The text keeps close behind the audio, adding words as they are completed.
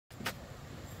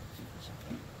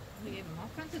All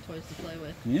kinds of toys to play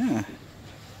with. Yeah.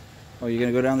 Oh, you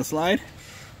gonna go down the slide?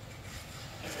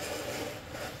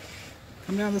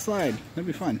 Come down the slide. That'd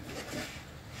be fun.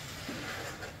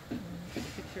 Take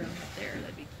a picture of him up there.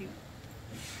 That'd be cute.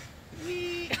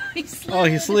 Whee! He slid. Oh,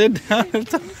 he slid down. He It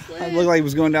slid. looked like he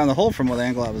was going down the hole from what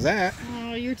angle I was at.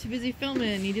 Oh, you were too busy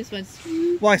filming. He just went.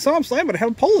 Well, I saw him slide, but it had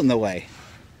a pole in the way.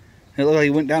 It looked like he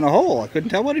went down a hole. I couldn't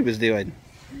tell what he was doing.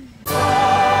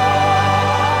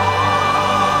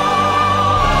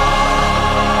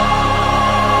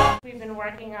 We've been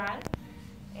working on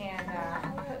and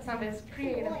put some of his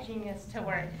creative genius to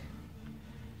work.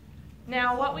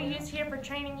 Now, what we use here for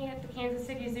training you at the Kansas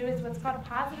City Zoo is what's called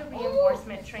positive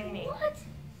reinforcement training.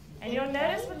 And you'll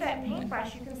notice with that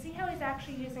paintbrush, you can see how he's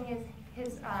actually using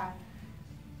his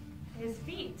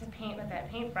feet to paint with that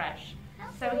paintbrush.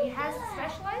 So he has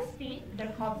specialized feet.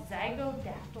 They're called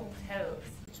zygodactyl toes.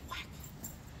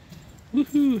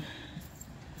 Woohoo!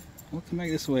 Welcome back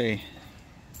this way.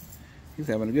 He's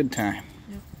having a good time.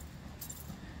 Yep.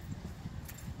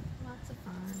 Lots of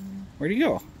fun. Where'd he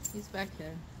go? He's back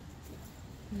there.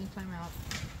 You need to climb out.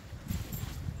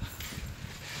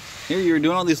 Here you were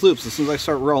doing all these loops. As soon as I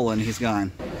start rolling, he's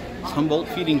gone. It's Humboldt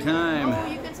feeding time.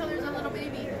 Oh, you can tell there's a little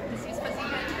baby. You see his fuzzy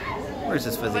head? Where's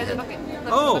this fuzzy By the head? bucket.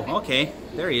 Look, Oh, the bucket. okay.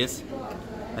 There he is.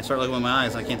 I start looking with my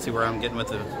eyes. I can't see where I'm getting with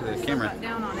the camera.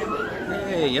 Down on him.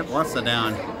 Hey, yep, lots of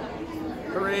down.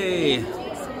 Hooray!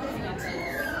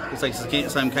 Looks like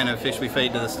some kind of fish we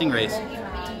fed to the stingrays.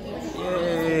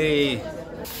 Yay!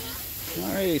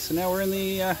 Alright, so now we're in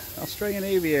the Australian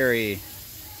aviary.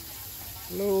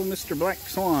 Hello, Mr. Black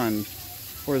Swan.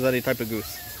 Or is that a type of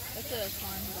goose? That's a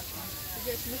swan.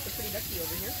 You guys missed a pretty ducky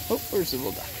over here. Oh, where's the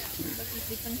little duck? Ducky's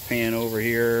sleeping. Pan over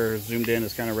here, zoomed in,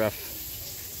 is kind of rough.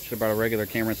 Should have brought a regular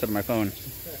camera instead of my phone.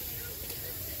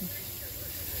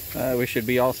 We should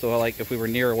be also, like, if we were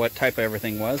near what type of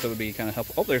everything was, it would be kind of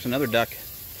helpful. Oh, there's another duck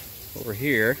over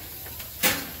here.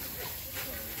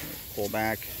 Pull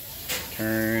back,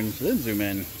 turn, then zoom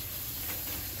in.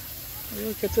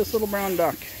 Look at this little brown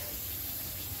duck.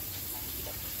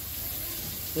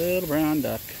 Little brown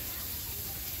duck.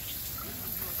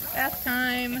 Bath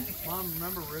time. Mom,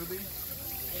 remember Ruby?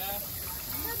 Bath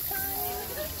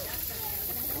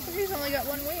time. He's only got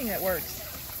one wing that works.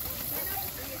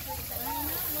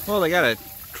 Well, they gotta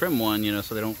trim one, you know,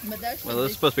 so they don't. But that's Well,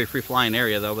 this is supposed to be a free-flying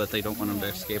area, though, but they don't want them to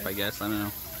escape, I guess. I don't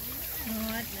know. I don't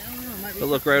know. Might be But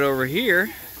look right over here.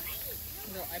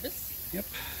 little ibis. Yep.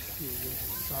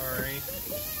 Sorry.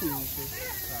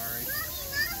 Sorry.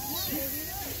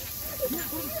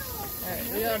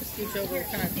 Alright, we ought to scooch over. We're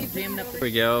kind of jamming up. There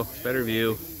we go. Better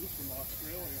view.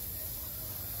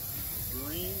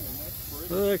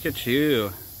 Look at you.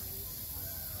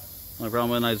 The only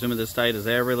problem when I zoom in this tight is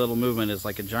every little movement is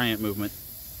like a giant movement.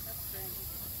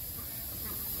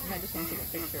 I might just want to take a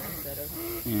picture instead of.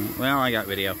 Yeah, well, I got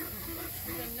video.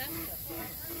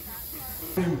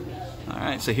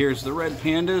 Alright, so here's the red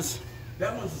pandas.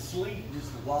 That one's asleep,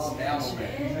 just logged down on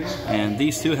there. And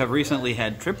these two have recently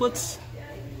had triplets,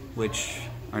 which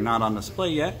are not on display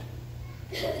yet.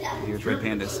 Here's red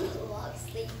pandas. Or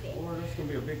that's gonna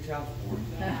be a big challenge for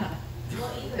them.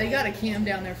 They got a cam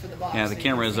down there for the box. Yeah, the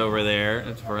camera is over there.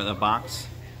 It's for the box.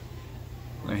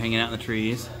 They're hanging out in the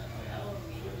trees.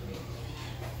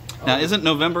 Now, isn't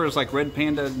November is like red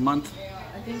panda month?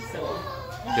 I think so.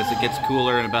 Because it gets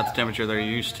cooler and about the temperature they're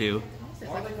used to.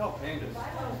 What are they called, pandas?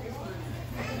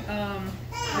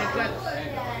 They've got.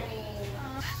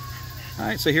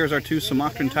 Alright, so here's our two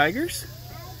Sumatran tigers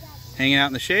hanging out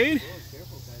in the shade.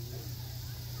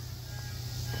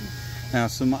 Now,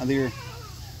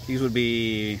 these would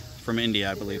be from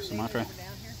India, I believe, Sumatra.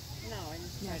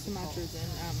 Yeah, Sumatra's in,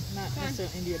 not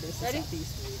necessarily India, but it's the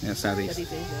southeast. Yeah, southeast.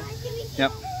 Southeast Asia.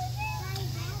 Yep.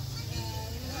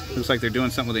 Looks like they're doing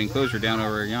something with the enclosure down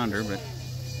over yonder, but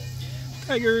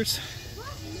tigers.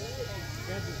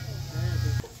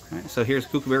 Alright, so here's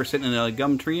Kookaburra sitting in a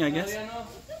gum tree, I guess.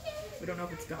 We don't know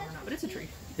if it's gum or not, but it's a tree.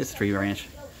 It's a tree branch.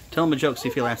 Tell him a joke, see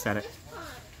if he laughs at it.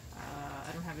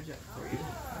 I don't have a joke for you.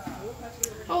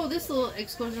 Oh, this little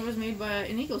excursion was made by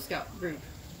an Eagle Scout group.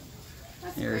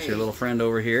 That's Here's great. your little friend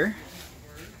over here.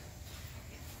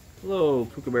 Hello,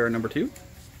 Kookaburra number 2.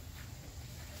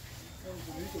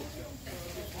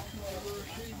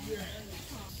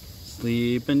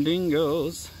 Sleeping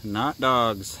dingoes, not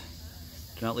dogs.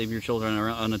 Do not leave your children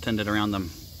unattended around them.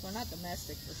 They're not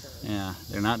domestic for sure. Yeah,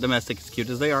 they're not domestic, as cute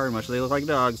as they are, much as they look like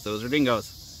dogs. Those are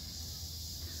dingoes.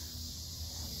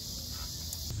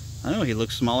 I know, he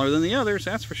looks smaller than the others,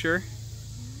 that's for sure.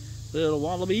 Little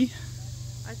wallaby.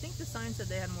 I think the sign said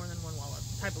they had more than one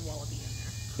type of wallaby in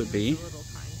there. Could be. A little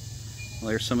tiny. Well,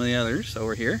 there's some of the others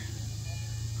over here.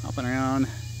 Hopping around.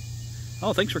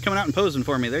 Oh, thanks for coming out and posing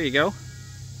for me. There you go.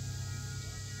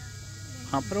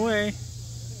 Hopping away.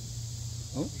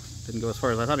 Oh, didn't go as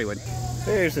far as I thought he would.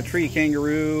 There's the tree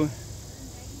kangaroo.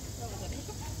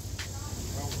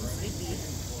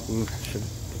 Ooh, I should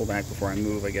pull back before I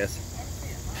move, I guess.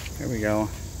 There we go.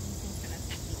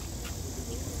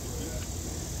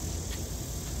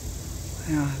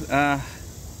 Yeah,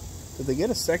 did they get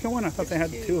a second one? I thought they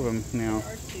had two of them now.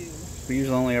 We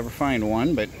usually only ever find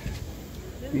one, but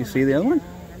you see the other one?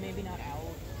 Or maybe not out.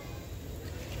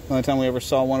 The only time we ever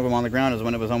saw one of them on the ground is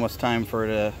when it was almost time for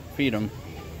her to feed them.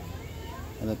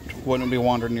 And it wouldn't be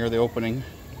wandering near the opening.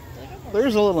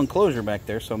 There's a little enclosure back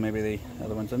there, so maybe the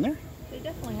other one's in there. They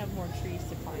definitely have more trees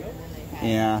to climb than they have.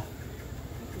 Yeah.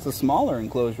 It's a smaller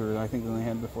enclosure, I think, than they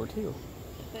had before, too.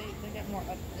 They got more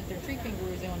up. If they're tree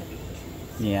kangaroos, they want to be in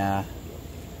trees. Yeah.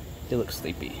 They look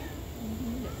sleepy.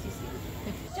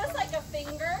 Just like a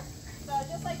finger, so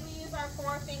just like we use our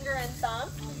forefinger and thumb,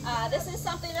 this is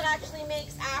something that actually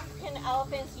makes African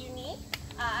elephants unique,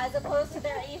 as opposed to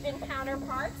their Asian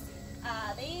counterparts.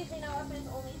 The Asian elephants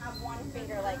only have one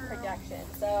finger-like projection,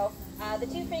 so the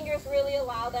two fingers really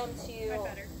allow them to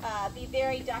be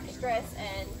very dexterous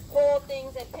and hold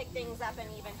things and pick things up and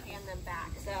even hand them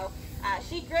back. So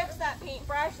she grips that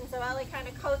paintbrush, and so Ellie kind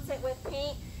of coats it with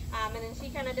paint, and then she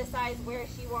kind of decides where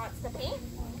she wants to paint.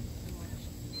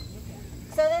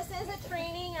 So this is a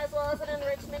training as well as an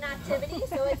enrichment activity,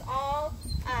 so it's all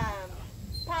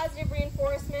positive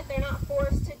reinforcement. They're not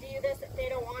forced to do this if they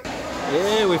don't want to.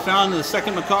 Yeah, we found the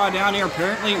second macaw down here.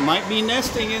 Apparently it might be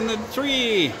nesting in the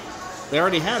tree. They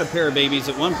already had a pair of babies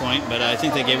at one point, but I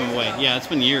think they gave them away. Yeah, it's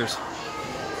been years.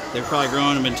 They've probably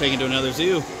grown and been taken to another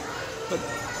zoo. But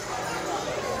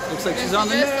looks like she's on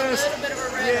the nest.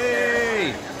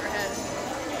 Yay!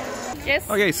 Yes.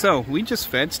 Okay, so we just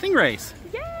fed stingrays.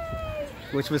 Yay!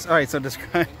 Which was, alright, so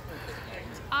describe.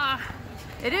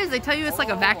 It is. They tell you it's like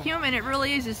a vacuum, and it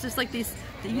really is. It's just like these.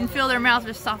 You can feel their mouth.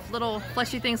 There's soft little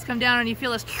fleshy things come down, and you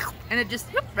feel this, and it just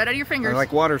right out of your fingers.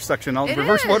 Like water suction, all it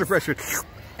reverse is. Water pressure.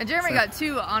 And Jeremy got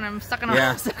two on him, stuck on him.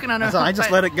 Yeah. him. So I just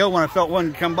let it go when I felt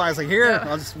one come by. I was like, here, Yeah.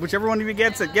 I'll just, whichever one of you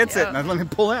gets it, gets it. And I let me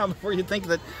pull out before you think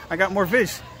that I got more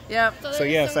fish. Yep. So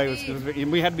yes,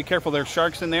 we had to be careful. There's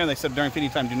sharks in there, and they said during feeding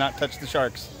time, do not touch the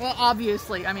sharks. Well,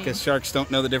 obviously, I mean. Because sharks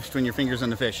don't know the difference between your fingers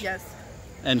and the fish. Yes.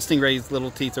 And stingrays' little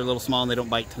teeth are a little small, and they don't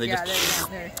bite. They Yeah, just.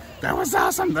 they're. That was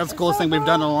awesome. That's the coolest thing we've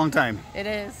done in a long time. It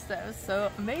is. That was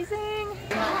so amazing.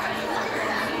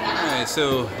 Alright,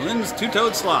 so Lynn's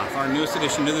two-toed sloth, our newest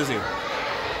addition to the zoo.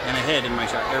 And a head in my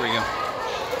shot. There we go.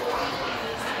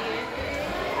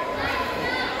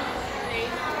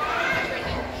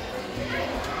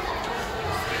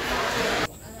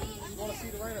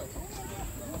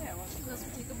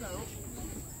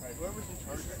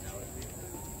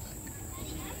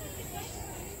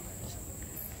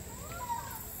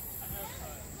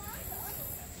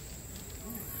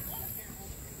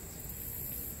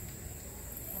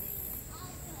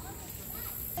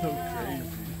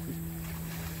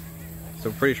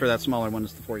 So pretty sure that smaller one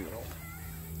is the 4-year-old.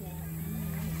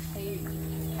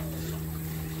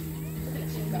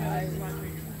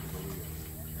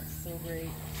 That's so great.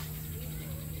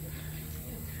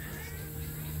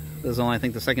 This is only, I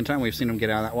think, the second time we've seen them get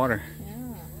out of that water.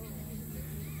 Yeah.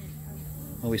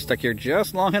 Well, we stuck here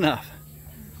just long enough.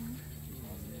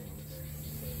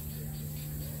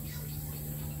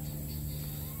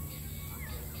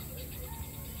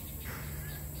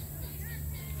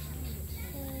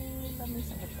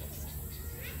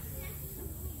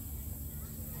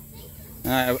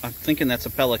 I'm thinking that's a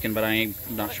pelican, but I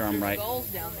ain't not sure I'm right. Gulls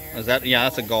down there. Is that? Yeah,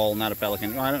 that's a gull, not a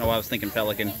pelican. I don't know why I was thinking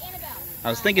pelican. I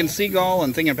was thinking seagull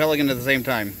and thinking pelican at the same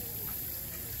time.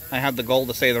 I had the goal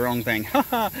to say the wrong thing.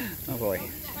 Haha. Oh boy.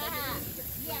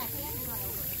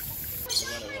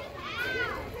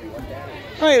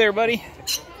 Hi there, buddy.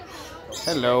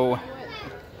 Hello.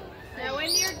 Now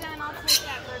when you're done, I'll take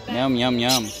that bird back. Yum, yum,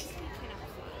 yum. Is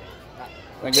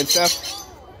that good stuff?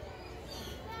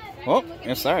 Oh,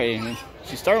 yeah, sorry.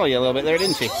 She startled you a little bit there,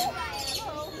 didn't she?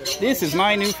 This is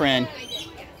my new friend.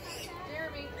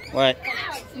 What?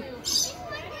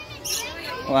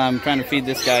 Well, I'm trying to feed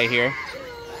this guy here.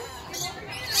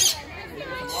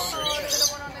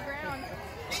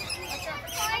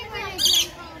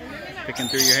 Picking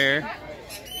through your hair.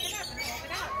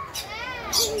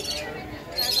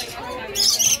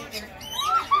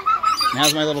 And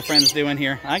how's my little friends doing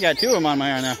here? I got two of them on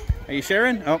my arm now. Are you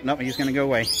sharing? Oh, no, he's going to go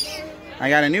away. I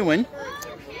got a new one.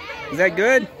 Is that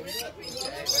good?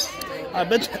 I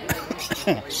bet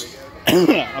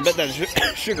I bet that's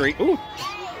sugary. Ooh,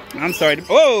 I'm sorry.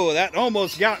 Oh, that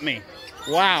almost got me.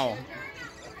 Wow.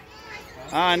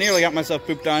 I nearly got myself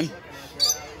pooped on.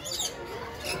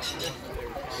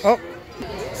 Oh.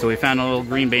 So we found a little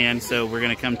green band, so we're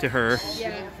going to come to her.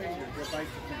 Yeah.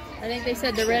 I think they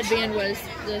said the red band was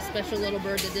the special little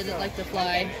bird that didn't like to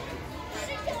fly.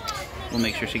 We'll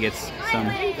make sure she gets some.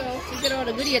 There you go. You get all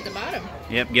the goodie at the bottom.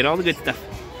 Yep, get all the good stuff.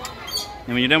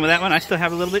 And when you're done with that one, I still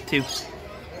have a little bit too.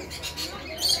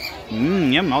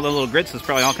 Yum, all the little grits is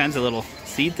probably all kinds of little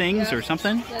seed things or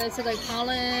something. Yeah, it said like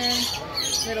pollen,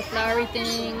 little flowery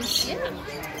things. Yeah.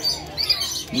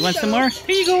 You want some more?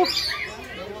 Here you go.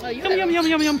 Oh, you Yum, yum, yum,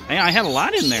 yum, yum. Hey, I have a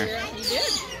lot in there. Yeah, you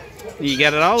did. You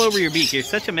got it all over your beak. You're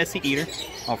such a messy eater.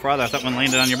 Oh, Father, I thought one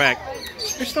landed on your back.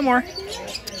 There's some more.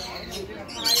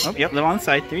 Oh, yep, little on the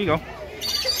side. There you go.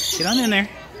 Get on in there.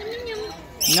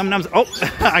 Num nums. Oh,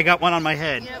 I got one on my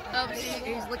head. Yep. Oh,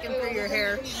 he's looking through your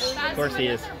hair. Of course he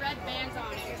is.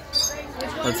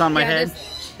 It's on my head.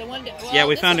 The one that, well, Yeah,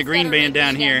 we found a green band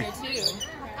down here.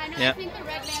 Yep.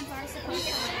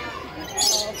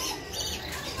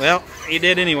 Well, you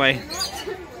did anyway.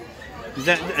 Is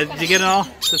that, did you get it all?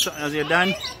 Is you done?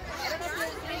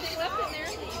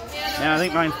 Yeah, I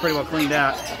think mine's pretty well cleaned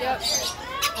out. Yep.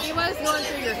 He was going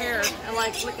through your hair and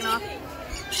like flicking off.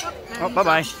 Oh,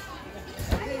 bye-bye.